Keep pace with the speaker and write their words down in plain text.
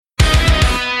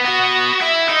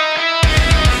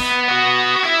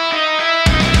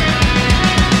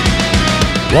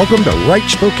Welcome to Right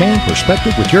Spokane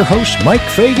Perspective with your hosts Mike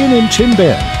Fagan and Tim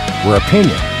Ben. Where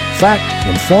opinion, fact,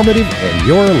 informative, and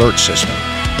your alert system.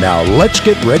 Now let's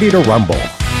get ready to rumble.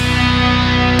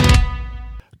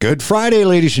 Good Friday,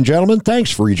 ladies and gentlemen. Thanks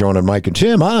for rejoining Mike and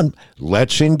Tim on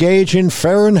Let's Engage in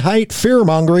Fahrenheit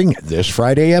Fear-Mongering, this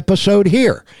Friday episode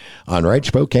here on Right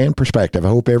Spokane Perspective. I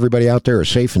hope everybody out there is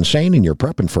safe and sane and you're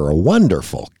prepping for a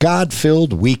wonderful,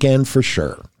 God-filled weekend for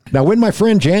sure. Now, when my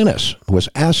friend Janice was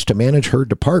asked to manage her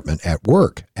department at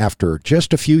work after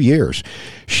just a few years,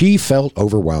 she felt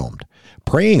overwhelmed.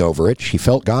 Praying over it, she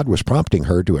felt God was prompting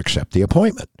her to accept the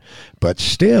appointment. But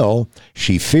still,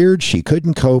 she feared she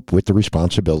couldn't cope with the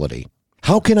responsibility.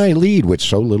 How can I lead with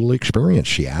so little experience,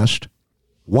 she asked.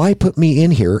 Why put me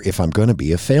in here if I'm going to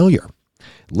be a failure?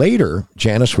 Later,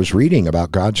 Janice was reading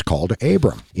about God's call to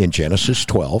Abram in Genesis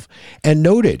 12 and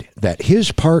noted that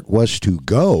his part was to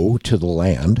go to the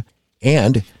land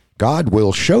and God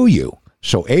will show you.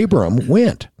 So Abram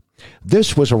went.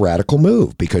 This was a radical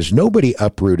move because nobody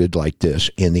uprooted like this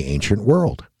in the ancient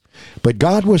world. But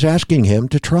God was asking him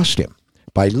to trust him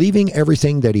by leaving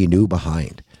everything that he knew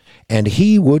behind, and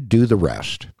he would do the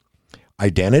rest.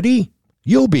 Identity?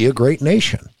 You'll be a great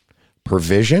nation.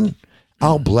 Provision?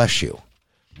 I'll bless you.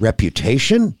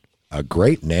 Reputation? A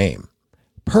great name.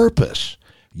 Purpose?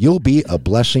 You'll be a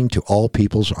blessing to all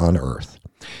peoples on earth.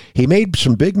 He made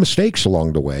some big mistakes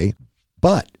along the way,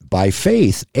 but by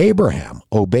faith, Abraham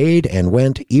obeyed and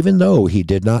went even though he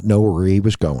did not know where he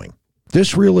was going.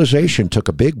 This realization took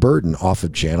a big burden off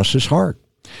of Janice's heart.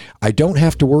 I don't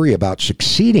have to worry about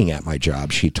succeeding at my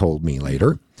job, she told me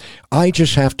later. I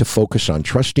just have to focus on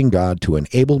trusting God to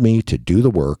enable me to do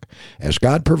the work. As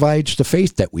God provides the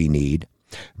faith that we need,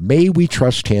 may we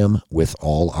trust him with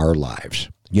all our lives.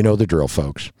 You know the drill,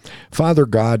 folks. Father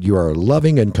God, you are a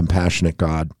loving and compassionate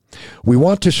God. We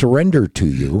want to surrender to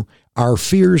you our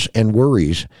fears and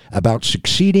worries about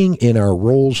succeeding in our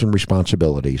roles and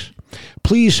responsibilities.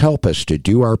 Please help us to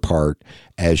do our part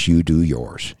as you do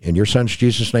yours. In your son's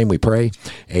Jesus' name we pray.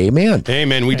 Amen.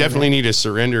 Amen. We definitely need to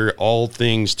surrender all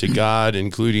things to God,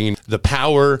 including the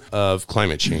power of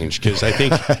climate change, because I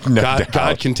think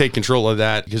God can take control of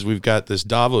that, because we've got this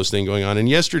Davos thing going on. In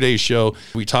yesterday's show,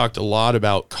 we talked a lot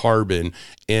about carbon,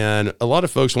 and a lot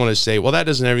of folks want to say, well, that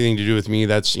doesn't have anything to do with me.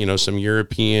 That's, some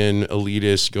European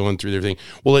elitists going through their thing.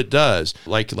 Well, it does.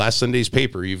 Like last Sunday's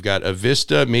paper, you've got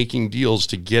Avista making deals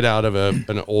to get out of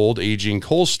an old aging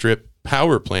coal strip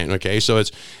power plant. Okay. So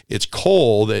it's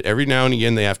coal that every now and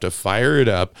again they have to fire it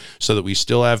up so that we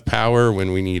still have power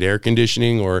when we need air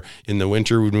conditioning, or in the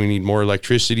winter when we need more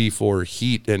electricity for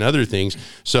heat and other things.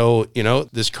 So,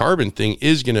 this carbon thing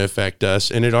is going to affect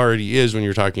us, and it already is when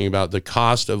you're talking about the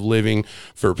cost of living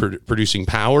for producing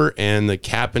power and the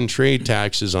cap and trade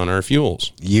taxes on our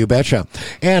fuels. You betcha.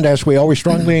 And as we always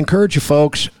strongly encourage you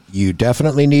folks, you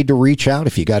definitely need to reach out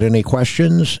if you got any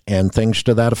questions and things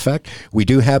to that effect. We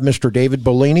do have Mr. David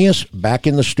Bolenius back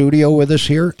in the studio with us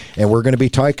here, and we're going to be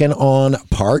talking on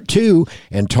part 2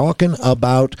 and talking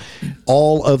about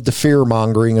all of the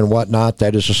fear-mongering and whatnot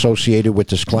that is associated with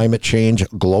this climate change,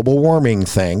 global warming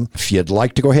thing. If you'd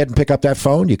like to go ahead and pick up that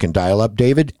phone, you can dial up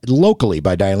David locally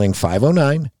by dialing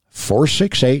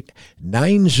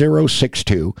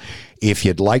 509-468-9062. If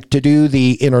you'd like to do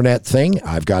the internet thing,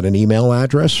 I've got an email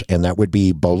address, and that would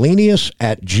be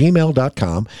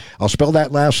bolenius@gmail.com. I'll spell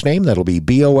that last name. That'll be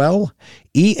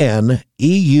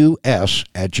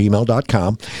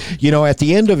BOLENEUS@gmail.com. At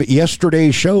the end of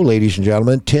yesterday's show, ladies and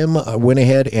gentlemen, Tim went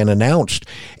ahead and announced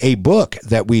a book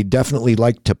that we'd definitely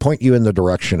like to point you in the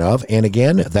direction of. And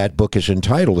again, that book is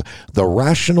entitled The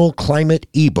Rational Climate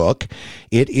eBook.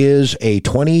 It is a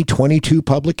 2022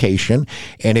 publication.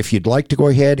 And if you'd like to go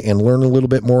ahead and learn a little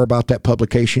bit more about that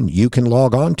publication, you can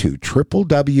log on to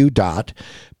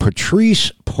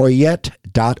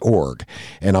www.patricepoyet.org.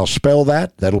 And I'll spell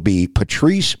that. That'll be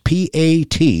Patrice,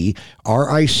 Patrice,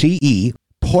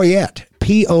 Poyet,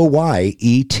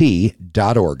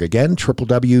 Poyet.org. Again,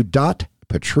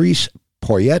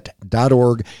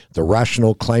 www.patricepoyet.org, the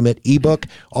Rational Climate ebook.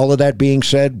 All of that being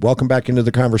said, welcome back into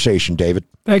the conversation, David.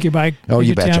 Thank you, Mike. Oh,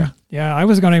 you betcha. Tim. Yeah, I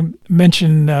was going to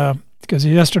mention, because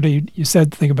yesterday you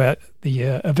said the thing about the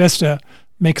Avista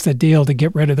makes a deal to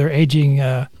get rid of their aging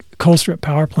coal strip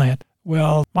power plant.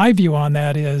 Well, my view on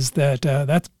that is that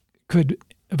that could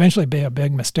eventually be a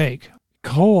big mistake.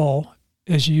 Coal,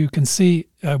 as you can see,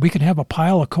 we can have a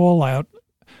pile of coal out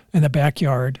in the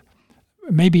backyard,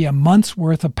 maybe a month's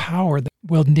worth of power that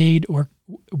we'll need or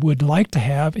would like to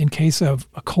have in case of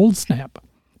a cold snap.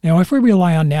 Now, if we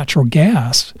rely on natural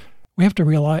gas, we have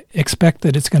to expect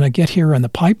that it's going to get here in the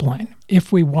pipeline.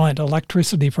 If we want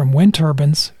electricity from wind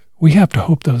turbines, we have to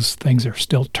hope those things are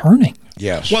still turning.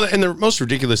 Yes. Well, and the most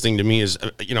ridiculous thing to me is,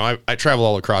 I travel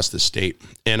all across the state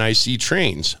and I see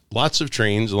trains, lots of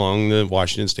trains along the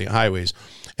Washington state highways.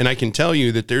 And I can tell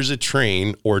you that there's a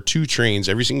train or two trains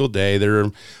every single day that are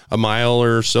a mile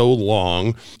or so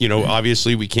long.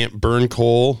 Obviously we can't burn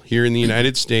coal here in the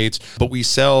United States, but we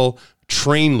sell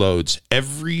train loads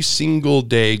every single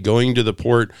day going to the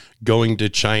port, going to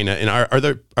China. And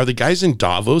are the guys in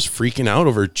Davos freaking out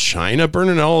over China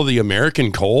burning all of the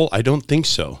American coal? I don't think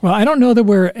so. Well, I don't know that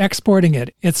we're exporting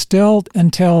it. It's still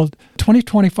until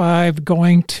 2025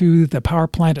 going to the power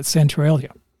plant at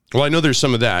Centralia. Well, I know there's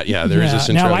some of that. Yeah, there is a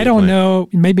Centralia Now, I don't plant. know.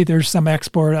 Maybe there's some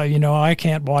export. I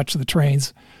can't watch the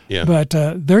trains. Yeah. But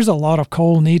there's a lot of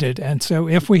coal needed. And so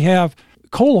if we have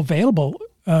coal available,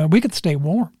 we could stay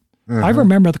warm. I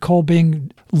remember the coal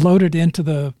being loaded into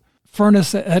the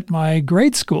furnace at my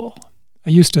grade school.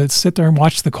 I used to sit there and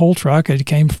watch the coal truck. It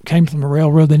came from the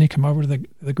railroad, then you come over to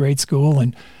the grade school,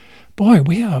 and boy,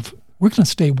 we're going to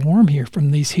stay warm here from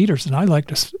these heaters, and I like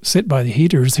to sit by the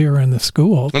heaters here in the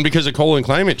school. And because of coal and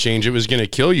climate change, it was going to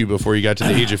kill you before you got to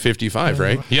the age of 55,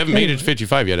 right? You haven't made it to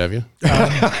 55 yet, have you?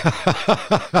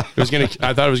 I thought it was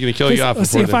going to kill you off.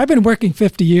 See, if I've been working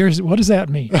 50 years, what does that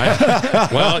mean?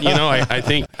 I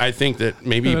think that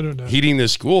maybe heating the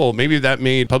school, maybe that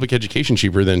made public education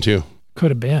cheaper then too.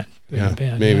 Could have been.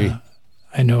 Maybe. Yeah.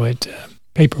 I know it.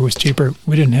 Paper was cheaper.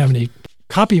 We didn't have any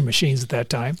copy machines at that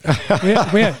time.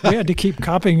 We had to keep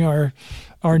copying our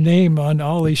name on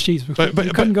all these sheets. We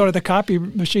couldn't go to the copy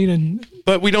machine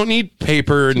But we don't need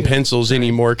paper and pencils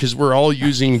anymore because we're all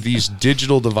using these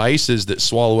digital devices that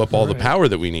swallow up all the power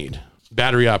that we need.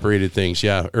 Battery operated things,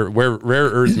 yeah, or rare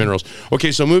earth minerals.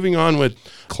 Okay, so moving on with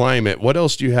climate, what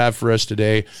else do you have for us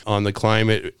today on the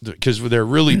climate? Because they're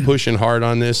really pushing hard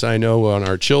on this, I know, on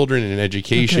our children and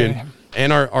education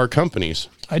and our companies.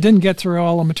 I didn't get through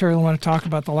all the material I want to talk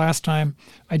about the last time.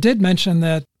 I did mention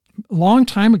that a long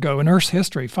time ago in Earth's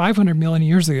history, 500 million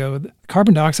years ago, the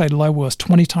carbon dioxide level was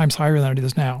 20 times higher than it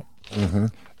is now.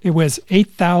 It was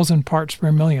 8,000 parts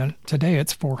per million. Today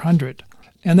it's 400.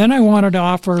 And then I wanted to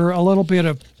offer a little bit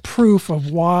of proof of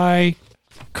why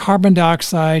carbon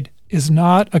dioxide is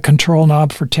not a control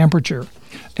knob for temperature.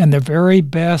 And the very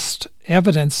best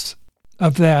evidence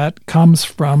of that comes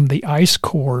from the ice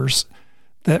cores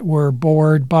that were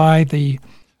bored by the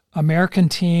American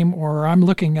team, or I'm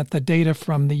looking at the data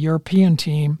from the European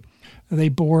team. They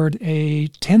bored a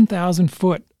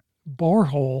 10,000-foot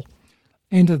borehole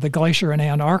into the glacier in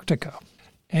Antarctica.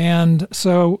 And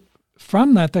so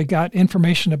from that, they got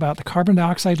information about the carbon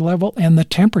dioxide level and the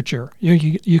temperature.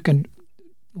 You can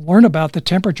learn about the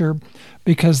temperature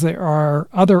because there are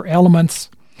other elements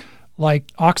like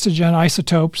oxygen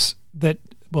isotopes that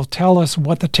will tell us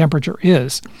what the temperature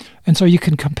is. And so you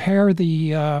can compare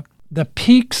the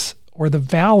peaks or the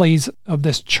valleys of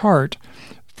this chart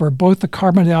for both the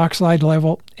carbon dioxide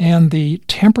level and the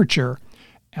temperature.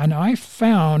 And I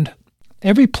found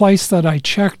every place that I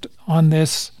checked on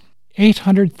this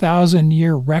 800,000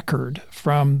 year record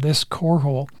from this core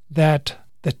hole that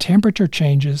the temperature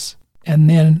changes, and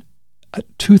then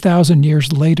 2,000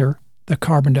 years later, the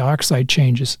carbon dioxide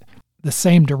changes the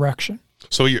same direction.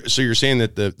 So you're saying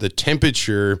that the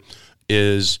temperature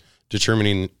is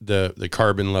determining the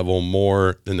carbon level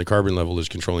more than the carbon level is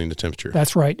controlling the temperature.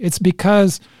 That's right. It's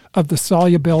because of the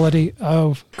solubility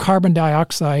of carbon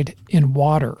dioxide in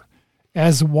water.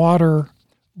 As water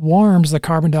warms, the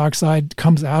carbon dioxide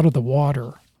comes out of the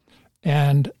water.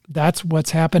 And that's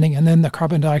what's happening. And then the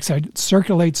carbon dioxide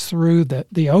circulates through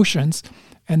the oceans,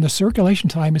 and the circulation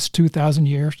time is 2,000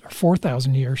 years or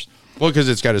 4,000 years. Well, because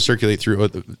it's got to circulate through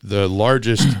the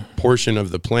largest portion of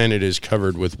the planet is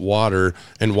covered with water,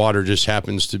 and water just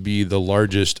happens to be the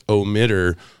largest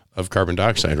emitter of carbon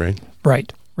dioxide, right?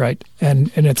 Right.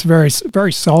 And it's very,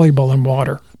 very soluble in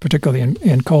water, particularly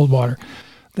in cold water.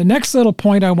 The next little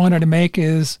point I wanted to make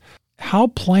is how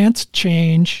plants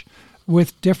change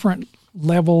with different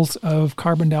levels of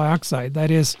carbon dioxide. That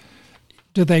is,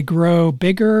 do they grow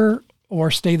bigger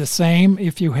or stay the same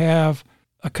if you have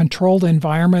a controlled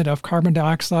environment of carbon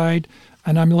dioxide?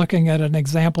 And I'm looking at an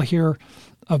example here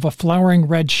of a flowering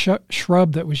red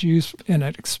shrub that was used in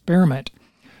an experiment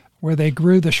where they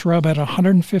grew the shrub at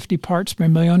 150 parts per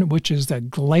million, which is the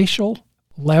glacial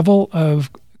level of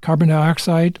carbon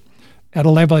dioxide, at a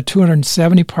level of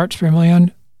 270 parts per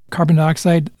million carbon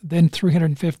dioxide, then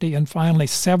 350, and finally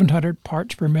 700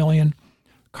 parts per million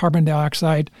carbon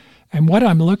dioxide. And what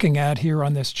I'm looking at here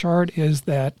on this chart is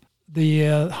that the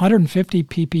 150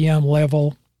 ppm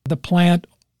level, the plant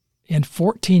in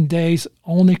 14 days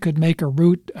only could make a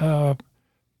root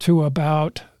to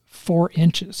about 4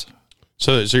 inches.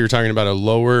 So you're talking about a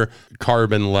lower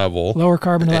carbon level.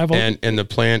 And the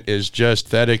plant is just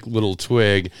pathetic little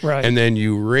twig. Right. And then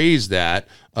you raise that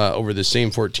over the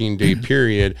same 14-day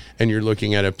period, and you're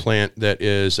looking at a plant that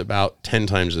is about 10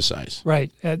 times the size.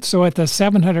 Right. So at the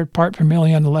 700 part per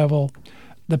million level,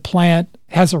 the plant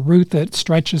has a root that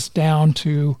stretches down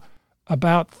to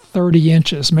about 30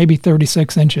 inches, maybe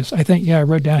 36 inches. I think, I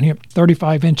wrote down here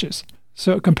 35 inches.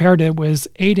 So compared to it was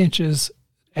 8 inches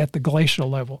at the glacial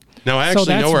level. Now, I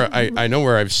actually know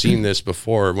where I've seen this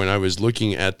before. When I was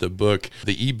looking at the book,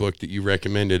 the ebook that you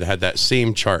recommended had that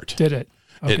same chart. Did it?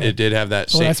 Okay. It did have that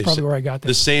same. That's probably where I got that.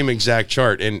 The same exact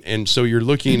chart. And so you're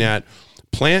looking at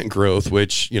plant growth,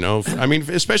 which,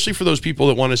 especially for those people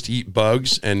that want us to eat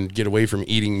bugs and get away from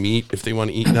eating meat, if they want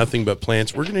to eat nothing but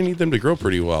plants, we're going to need them to grow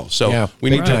pretty well. So we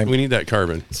need that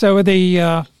carbon. So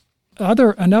the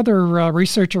another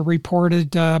researcher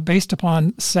reported based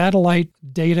upon satellite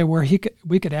data where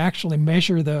we could actually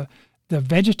measure the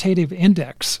vegetative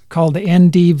index called the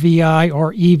NDVI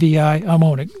or EVI. I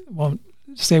won't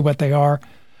say what they are,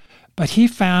 but he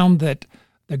found that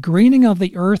the greening of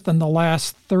the earth in the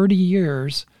last 30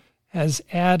 years has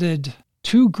added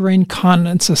 2 green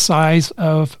continents the size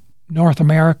of North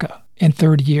America in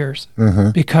 30 years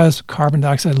because carbon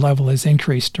dioxide level has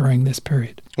increased during this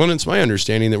period. Well, it's my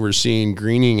understanding that we're seeing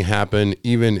greening happen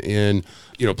even in,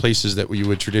 places that we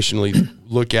would traditionally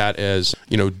look at as,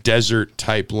 desert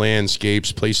type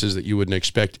landscapes, places that you wouldn't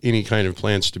expect any kind of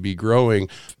plants to be growing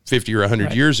 50 or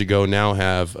 100 years ago now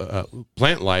have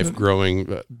plant life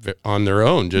growing on their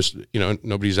own. Just,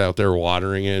 nobody's out there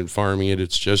watering it and farming it.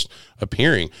 It's just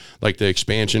appearing. Like the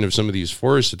expansion of some of these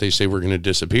forests that they say we're going to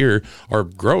disappear are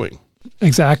growing.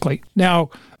 Exactly. Now,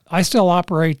 I still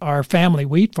operate our family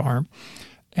wheat farm,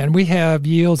 and we have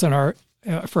yields in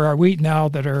for our wheat now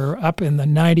that are up in the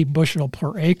 90 bushel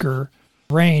per acre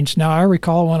range. Now, I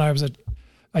recall when I was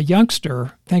a youngster,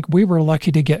 I think we were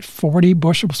lucky to get 40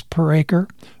 bushels per acre.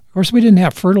 Of course, we didn't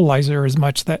have fertilizer as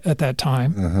much at that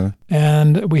time,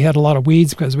 and we had a lot of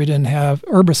weeds because we didn't have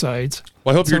herbicides.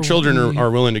 Well, I hope your children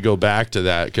are willing to go back to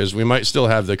that, because we might still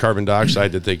have the carbon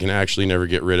dioxide that they can actually never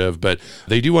get rid of, but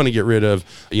they do want to get rid of,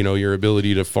 your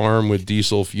ability to farm with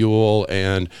diesel fuel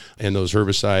and those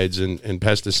herbicides and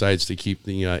pesticides to keep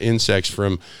the insects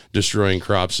from destroying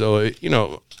crops. So,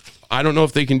 I don't know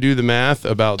if they can do the math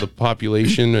about the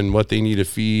population and what they need to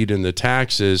feed and the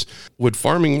taxes. Would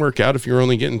farming work out if you're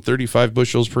only getting 35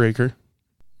 bushels per acre?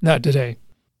 Not today.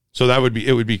 So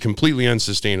it would be completely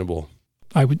unsustainable.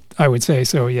 I would say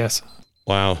so, yes.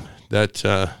 Wow. That's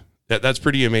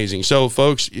pretty amazing. So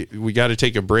folks, we got to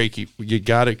take a break. You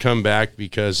got to come back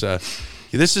because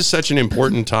this is such an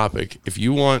important topic. If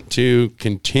you want to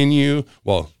continue,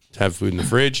 to have food in the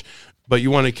fridge, but you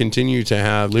want to continue to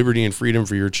have liberty and freedom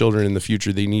for your children in the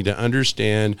future, they need to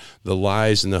understand the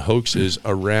lies and the hoaxes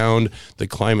around the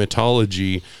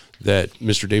climatology that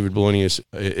Mr. David Bologna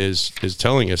is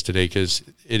telling us today, because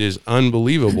it is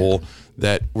unbelievable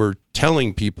that we're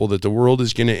telling people that the world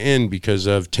is going to end because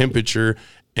of temperature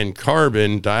and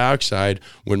carbon dioxide,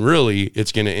 when really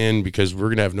it's going to end because we're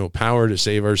going to have no power to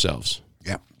save ourselves.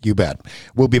 Yeah, you bet.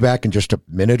 We'll be back in just a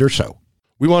minute or so.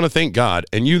 We want to thank God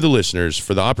and you, the listeners,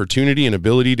 for the opportunity and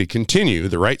ability to continue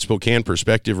the Right Spokane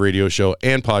Perspective radio show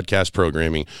and podcast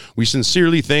programming. We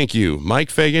sincerely thank you, Mike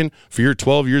Fagan, for your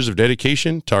 12 years of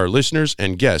dedication to our listeners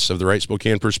and guests of the Right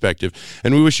Spokane Perspective,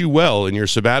 and we wish you well in your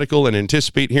sabbatical and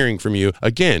anticipate hearing from you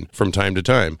again from time to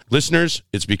time. Listeners,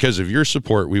 it's because of your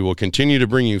support we will continue to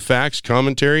bring you facts,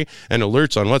 commentary, and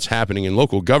alerts on what's happening in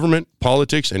local government,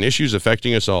 politics, and issues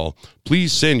affecting us all.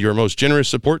 Please send your most generous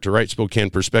support to Right Spokane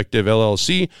Perspective,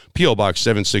 LLC, P.O. Box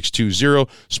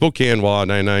 7620, Spokane, WA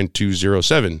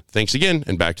 99207. Thanks again,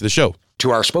 and back to the show. To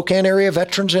our Spokane area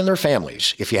veterans and their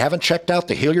families, if you haven't checked out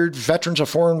the Hilliard Veterans of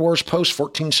Foreign Wars Post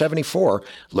 1474,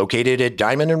 located at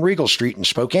Diamond and Regal Street in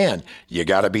Spokane, you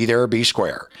got to be there or be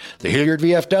square. The Hilliard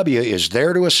VFW is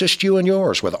there to assist you and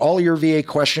yours with all your VA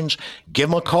questions. Give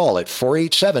them a call at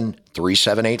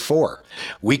 487-3784.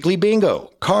 Weekly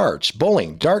bingo, cards,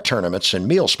 bowling, dart tournaments, and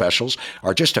meal specials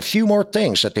are just a few more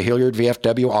things that the Hilliard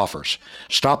VFW offers.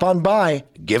 Stop on by,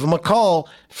 give them a call,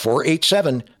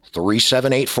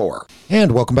 487-3784.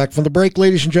 And welcome back from the break,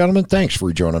 ladies and gentlemen. Thanks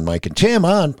for joining Mike and Tim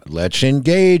on Let's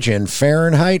Engage in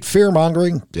Fahrenheit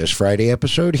Fear-Mongering, this Friday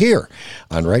episode here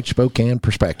on Right Spokane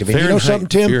Perspective. And Fahrenheit, you know something,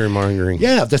 Tim? Fear-mongering.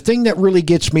 Yeah, the thing that really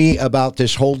gets me about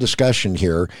this whole discussion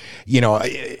here,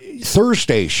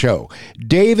 Thursday's show,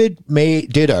 David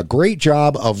did a great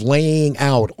job of laying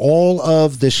out all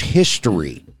of this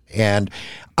history And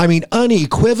I mean,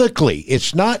 unequivocally,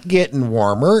 it's not getting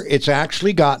warmer. It's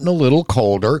actually gotten a little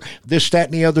colder, this, that,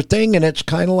 and the other thing. And it's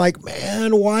kind of like,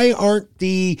 man, why aren't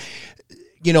the,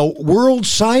 world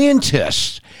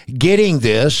scientists getting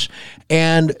this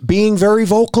and being very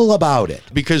vocal about it?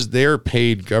 Because they're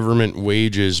paid government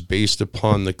wages based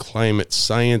upon the climate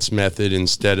science method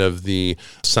instead of the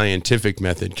scientific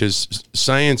method. Because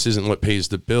science isn't what pays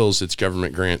the bills, it's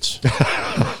government grants.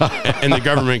 And the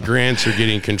government grants are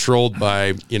getting controlled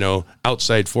by,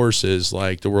 outside forces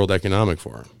like the World Economic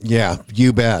Forum. Yeah,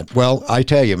 you bet. Well, I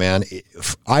tell you, man,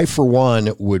 I, for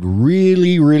one, would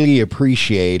really, really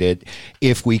appreciate it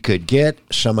if we could get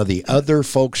some of the other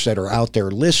folks that are out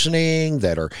there listening,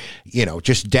 that are,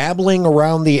 just dabbling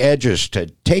around the edges, to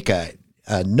take a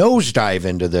nosedive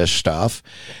into this stuff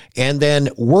and then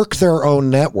work their own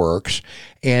networks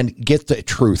and get the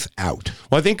truth out.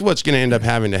 Well, I think what's going to end up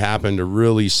having to happen to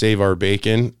really save our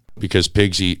bacon, because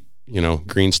pigs eat,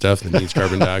 green stuff that needs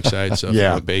carbon dioxide. So if you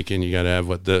want bacon, you got to have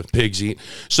what the pigs eat.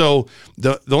 So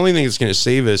the only thing that's going to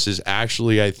save us is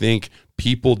actually, I think,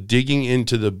 people digging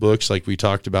into the books like we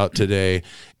talked about today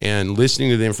and listening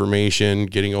to the information,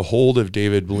 getting a hold of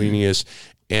David Bellinius,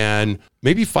 and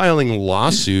maybe filing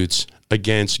lawsuits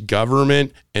against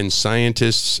government and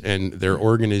scientists and their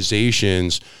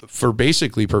organizations for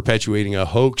basically perpetuating a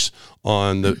hoax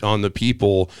on the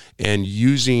people and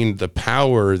using the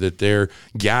power that they're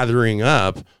gathering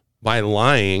up by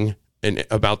lying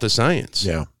about the science.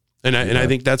 Yeah. And I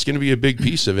think that's going to be a big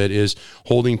piece of it, is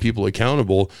holding people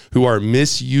accountable who are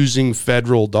misusing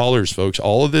federal dollars, folks.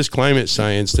 All of this climate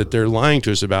science that they're lying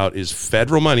to us about is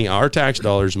federal money, our tax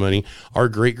dollars money, our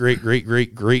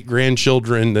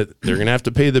great-great-great-great-great-grandchildren, that they're going to have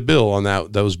to pay the bill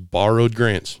on those borrowed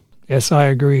grants. Yes, I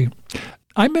agree.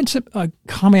 I mentioned a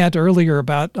comment earlier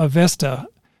about Avista,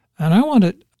 and I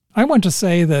want to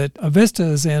say that Avista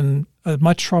is in as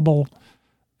much trouble,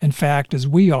 in fact, as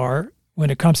we are when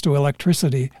it comes to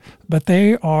electricity, but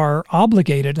they are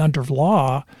obligated under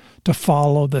law to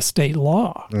follow the state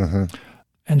law. Mm-hmm.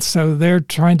 And so they're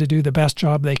trying to do the best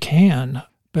job they can,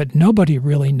 but nobody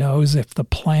really knows if the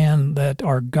plan that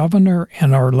our governor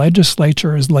and our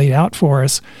legislature has laid out for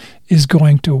us is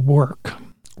going to work,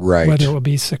 right? Whether it will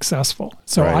be successful.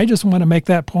 So I just want to make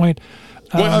that point.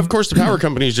 Well, of course, the power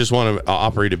companies just want to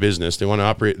operate a business. They want to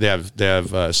operate. They have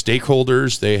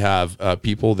stakeholders. They have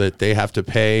people that they have to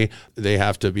pay. They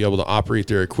have to be able to operate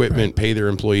their equipment, pay their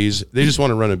employees. They just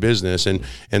want to run a business, and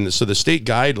so the state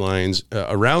guidelines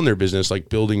around their business, like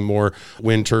building more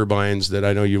wind turbines, that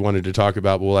I know you wanted to talk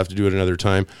about, but we'll have to do it another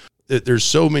time. There's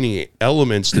so many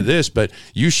elements to this, but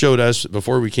you showed us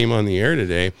before we came on the air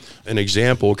today an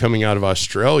example coming out of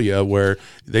Australia where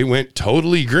they went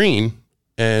totally green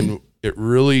and it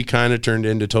really kind of turned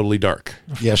into totally dark.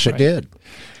 Yes, it did.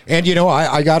 And,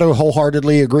 I got to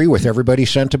wholeheartedly agree with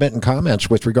everybody's sentiment and comments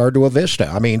with regard to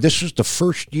Avista. I mean, this is the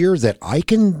first year that I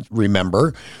can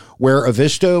remember where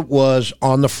Avista was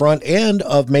on the front end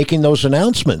of making those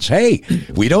announcements. Hey,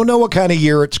 we don't know what kind of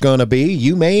year it's going to be.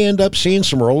 You may end up seeing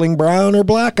some rolling brown or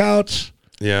blackouts.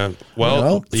 Yeah.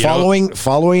 Well, following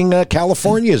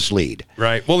California's lead.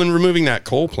 Right. Well, in removing that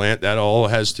coal plant, that all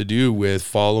has to do with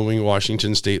following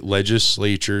Washington State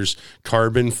Legislature's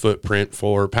carbon footprint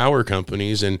for power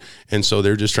companies. And so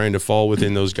they're just trying to fall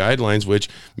within those guidelines, which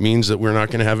means that we're not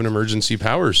going to have an emergency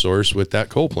power source with that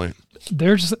coal plant.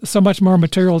 There's so much more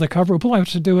material to cover. We'll have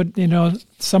to do it,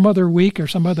 some other week or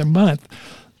some other month.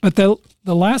 But the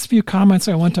last few comments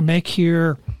I want to make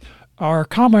here are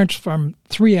comments from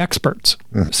three experts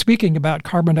speaking about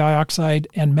carbon dioxide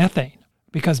and methane,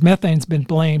 because methane's been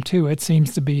blamed too. It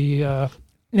seems to be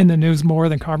in the news more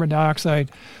than carbon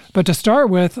dioxide. But to start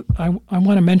with, I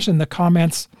want to mention the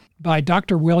comments by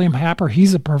Dr. William Happer.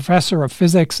 He's a professor of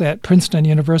physics at Princeton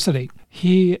University.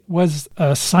 He was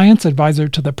a science advisor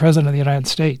to the President of the United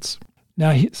States.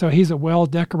 Now, so he's a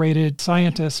well-decorated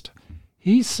scientist.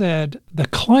 He said the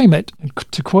climate,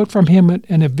 to quote from him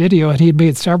in a video, and he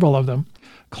made several of them,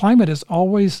 climate is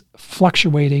always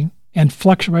fluctuating, and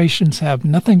fluctuations have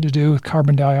nothing to do with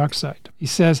carbon dioxide. He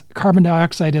says carbon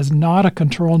dioxide is not a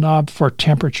control knob for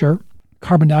temperature.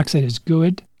 Carbon dioxide is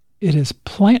good. It is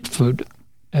plant food,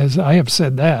 as I have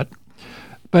said that.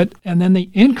 And then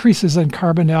the increases in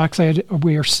carbon dioxide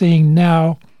we are seeing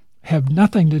now have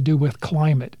nothing to do with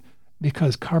climate,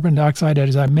 because carbon dioxide,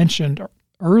 as I mentioned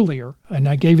earlier, and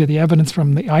I gave you the evidence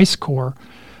from the ice core,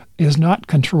 is not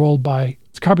controlled by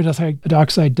carbon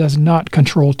dioxide does not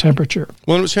control temperature.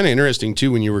 Well, it was kind of interesting,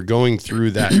 too, when you were going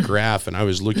through that graph and I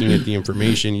was looking at the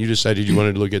information, you decided you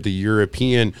wanted to look at the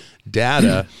European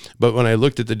data. But when I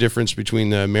looked at the difference between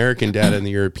the American data and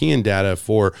the European data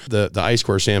for the ice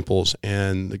core samples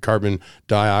and the carbon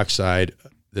dioxide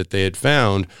that they had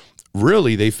found,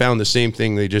 really, they found the same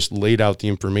thing. They just laid out the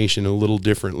information a little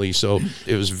differently. So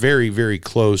it was very, very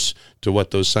close to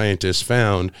what those scientists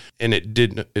found. And it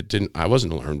didn't, I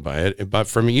wasn't alarmed by it, but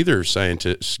from either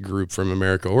scientist group from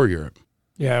America or Europe.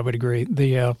 Yeah, I would agree.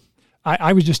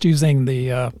 I was just using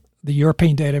the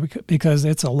European data because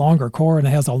it's a longer core and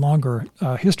it has a longer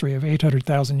history of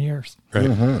 800,000 years. Right.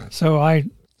 Mm-hmm. So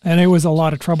and it was a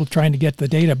lot of trouble trying to get the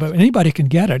data, but anybody can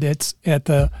get it. It's at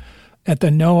the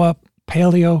NOAA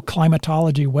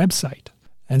Paleoclimatology website.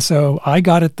 And so I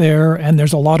got it there, and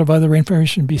there's a lot of other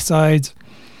information besides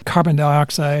carbon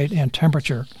dioxide and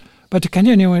temperature. But to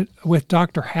continue with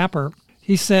Dr. Happer,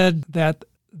 he said that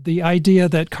the idea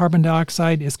that carbon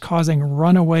dioxide is causing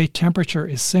runaway temperature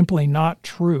is simply not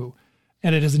true,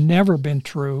 and it has never been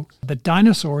true. The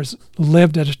dinosaurs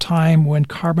lived at a time when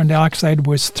carbon dioxide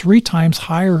was 3 times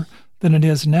higher than it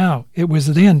is now. It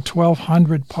was then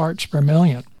 1,200 parts per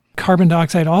million. Carbon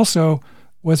dioxide also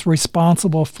was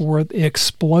responsible for the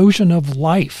explosion of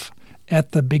life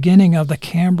at the beginning of the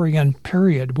Cambrian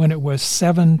period when it was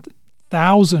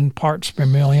 7,000 parts per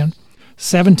million,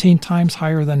 17 times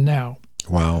higher than now.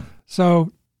 Wow.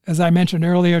 So, as I mentioned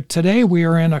earlier, today we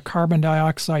are in a carbon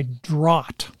dioxide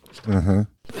drought. Mm-hmm.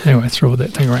 Anyway, throw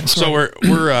that thing right. Sorry.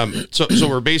 So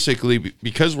we're basically,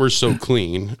 because we're so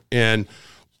clean and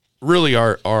really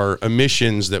our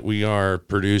emissions that we are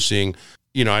producing,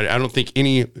 I don't think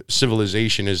any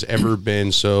civilization has ever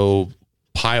been so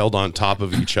piled on top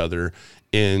of each other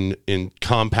in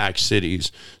compact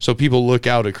cities. So people look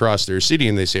out across their city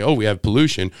and they say, oh, we have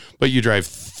pollution, but you drive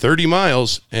 30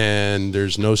 miles and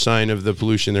there's no sign of the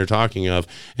pollution they're talking of.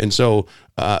 And so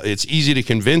it's easy to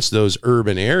convince those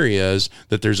urban areas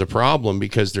that there's a problem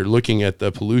because they're looking at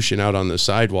the pollution out on the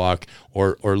sidewalk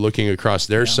or looking across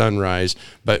their sunrise.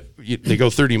 But they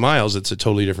go 30 miles, it's a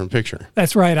totally different picture.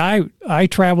 That's right. I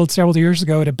traveled several years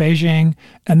ago to Beijing,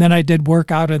 and then I did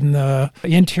work out in the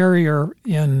interior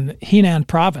in Henan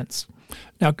province.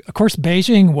 Now, of course,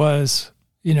 Beijing was,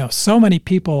 so many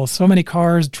people, so many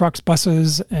cars, trucks,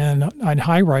 buses, and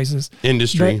high rises.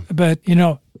 Industry. But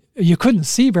you couldn't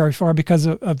see very far because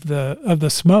of the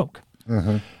smoke.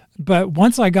 Mm-hmm. But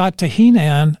once I got to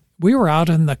Henan, we were out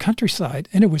in the countryside,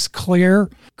 and it was clear,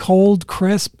 cold,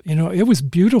 crisp. It was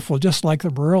beautiful, just like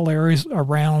the rural areas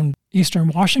around eastern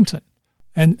Washington.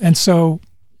 And so,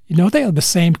 they have the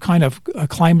same kind of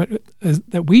climate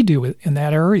that we do in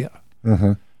that area.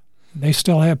 Mm-hmm. They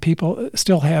still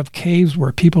have caves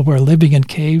where people were living in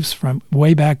caves from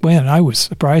way back when. And I was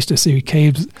surprised to see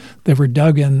caves that were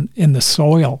dug in the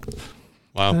soil.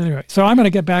 Wow. Anyway, so I'm going to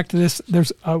get back to this.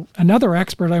 There's another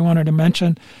expert I wanted to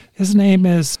mention. His name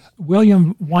is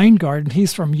William Weingarten.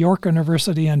 He's from York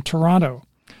University in Toronto.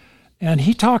 And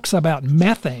he talks about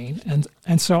methane.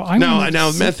 And so I'm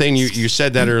now methane, you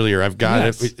said that earlier. I've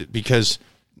got it because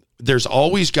there's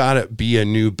always got to be a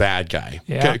new bad guy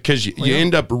because you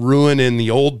end up ruining the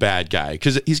old bad guy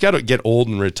because he's got to get old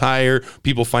and retire.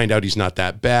 People find out he's not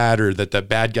that bad or that the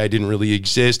bad guy didn't really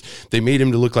exist. They made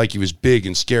him to look like he was big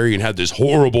and scary and had this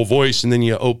horrible voice. And then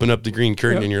you open up the green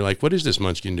curtain and you're like, what is this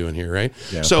munchkin doing here? Right.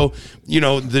 Yeah. So,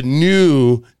 the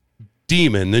new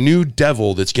demon, the new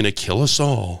devil that's going to kill us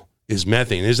all is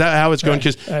methane. Is that how it's going?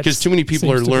 Because too many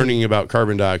people are learning about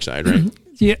carbon dioxide, right?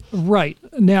 Yeah, right.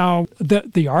 Now,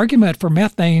 the argument for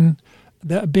methane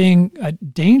being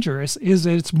dangerous is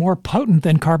that it's more potent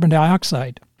than carbon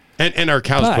dioxide. And our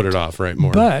cows put it off, right?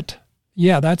 More. But,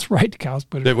 yeah, that's right. Cows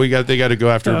put it off. They got to go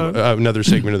after another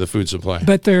segment of the food supply.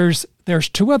 But there's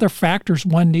 2 other factors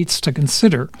one needs to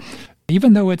consider.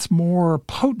 Even though it's more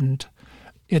potent,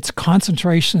 its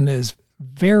concentration is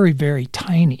very, very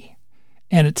tiny.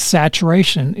 And its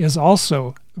saturation is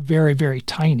also very, very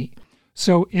tiny.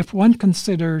 So if one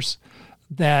considers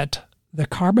that the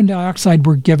carbon dioxide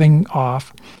we're giving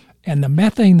off and the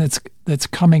methane that's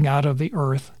coming out of the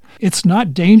earth, it's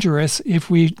not dangerous if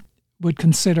we would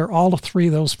consider all 3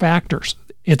 of those factors.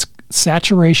 It's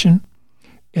saturation,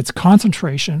 it's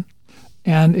concentration,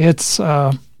 and it's...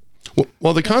 well,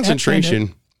 the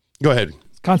concentration... Go ahead.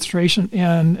 Concentration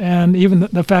and even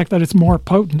the fact that it's more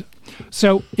potent.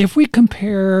 So if we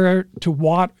compare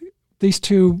these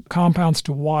 2 compounds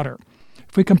to water,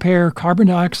 if we compare carbon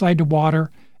dioxide to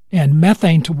water and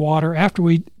methane to water, after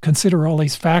we consider all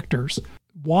these factors,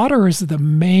 water is the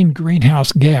main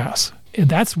greenhouse gas.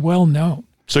 That's well known.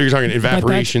 So you're talking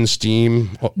evaporation,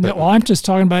 steam? No, I'm just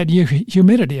talking about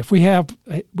humidity. If we have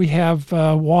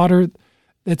water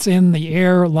that's in the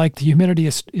air, like the humidity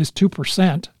is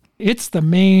 2%, it's the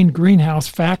main greenhouse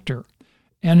factor.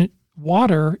 And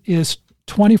water is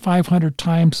 2,500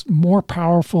 times more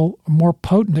powerful, more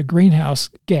potent a greenhouse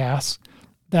gas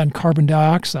than carbon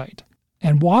dioxide.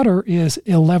 And water is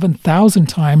 11,000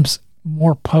 times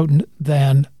more potent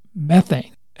than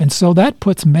methane. And so that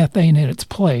puts methane in its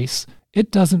place. It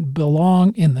doesn't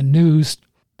belong in the news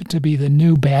to be the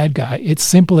new bad guy. It's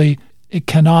simply, it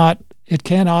cannot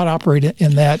operate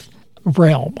in that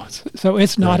realm. So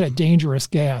it's not a dangerous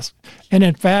gas. And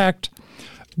in fact,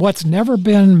 what's never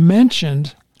been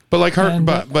mentioned. But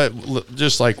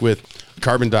just like with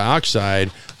carbon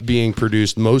dioxide being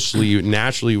produced mostly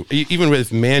naturally, even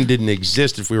if man didn't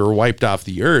exist, if we were wiped off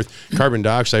the earth, carbon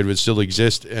dioxide would still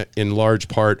exist in large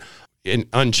part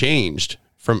unchanged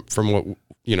from what,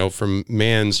 from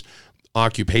man's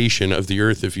occupation of the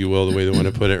earth, if you will, the way they want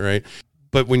to put it, right?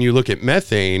 But when you look at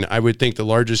methane, I would think the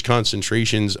largest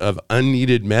concentrations of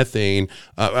unneeded methane,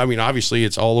 obviously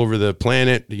it's all over the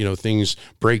planet, things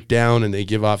break down and they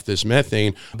give off this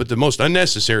methane, but the most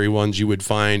unnecessary ones you would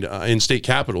find in state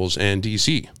capitals and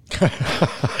DC.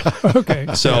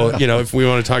 Okay. So, if we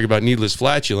want to talk about needless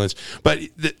flatulence, but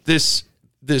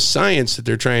this science that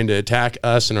they're trying to attack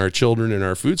us and our children and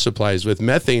our food supplies with,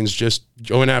 methane's just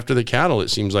going after the cattle, it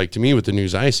seems like to me, with the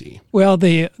news I see. Well,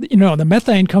 the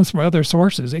methane comes from other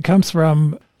sources. It comes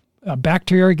from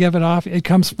bacteria give it off. It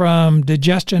comes from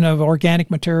digestion of organic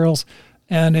materials,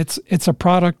 and it's a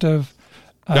product of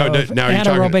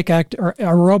anaerobic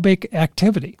aerobic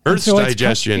activity. Earth's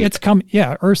digestion.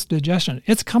 Earth's digestion.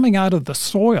 It's coming out of the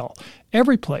soil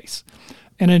every place.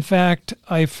 And in fact,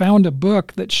 I found a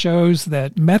book that shows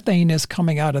that methane is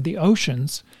coming out of the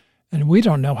oceans, and we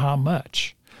don't know how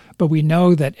much. But we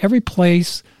know that every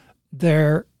place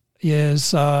there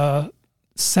is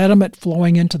sediment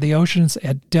flowing into the oceans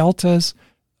at deltas,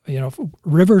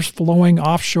 rivers flowing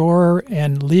offshore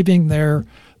and leaving their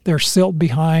silt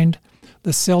behind.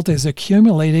 The silt is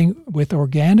accumulating with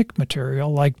organic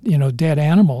material like, dead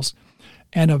animals.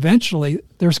 And eventually,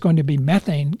 there's going to be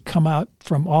methane come out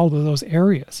from all of those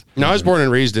areas. Now, I was born and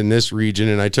raised in this region,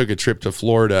 and I took a trip to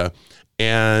Florida.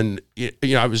 And,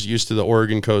 I was used to the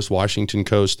Oregon coast, Washington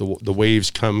coast. The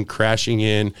waves come crashing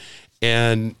in.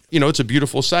 And, it's a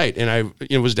beautiful sight. And I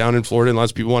was down in Florida, and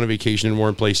lots of people want to vacation in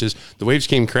warm places. The waves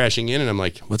came crashing in, and I'm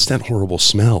like, what's that horrible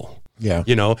smell? Yeah.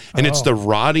 It's the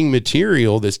rotting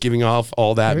material that's giving off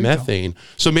all that methane.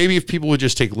 So maybe if people would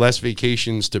just take less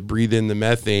vacations to breathe in the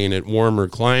methane at warmer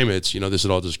climates, this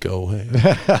would all just go away.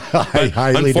 I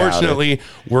highly unfortunately,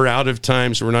 we're out of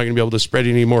time, so we're not going to be able to spread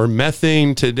any more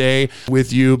methane today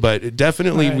with you. But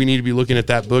definitely we need to be looking at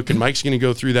that book, and Mike's going to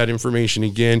go through that information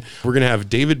again. We're going to have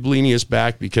David Blenius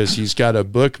back because he's got a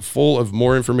book full of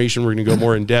more information. We're going to go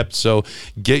more in depth. So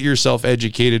get yourself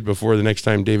educated before the next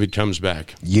time David comes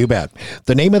back. You bet.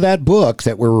 The name of that book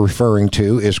that we're referring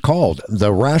to is called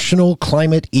The Rational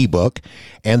Climate eBook,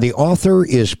 and the author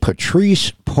is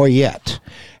Patrice Poyet.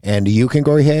 And you can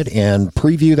go ahead and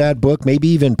preview that book, maybe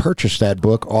even purchase that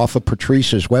book off of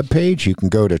Patrice's webpage. You can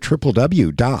go to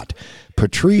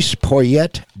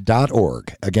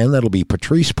www.patricepoyet.org. Again, that'll be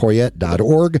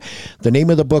patricepoyet.org. The name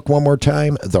of the book, one more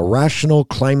time, The Rational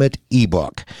Climate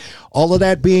eBook. All of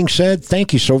that being said,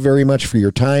 thank you so very much for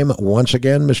your time. Once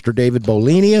again, Mr. David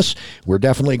Blenius, we're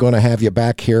definitely going to have you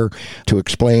back here to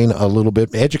explain a little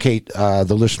bit, educate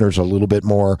the listeners a little bit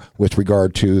more with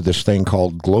regard to this thing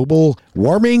called global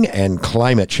warming and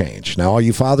climate change. Now, all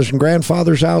you fathers and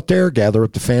grandfathers out there, gather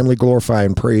up the family, glorify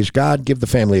and praise God, give the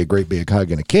family a great big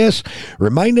hug and a kiss.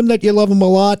 Remind them that you love them a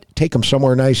lot. Take them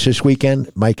somewhere nice this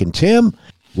weekend. Mike and Tim,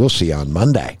 we'll see you on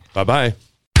Monday. Bye-bye.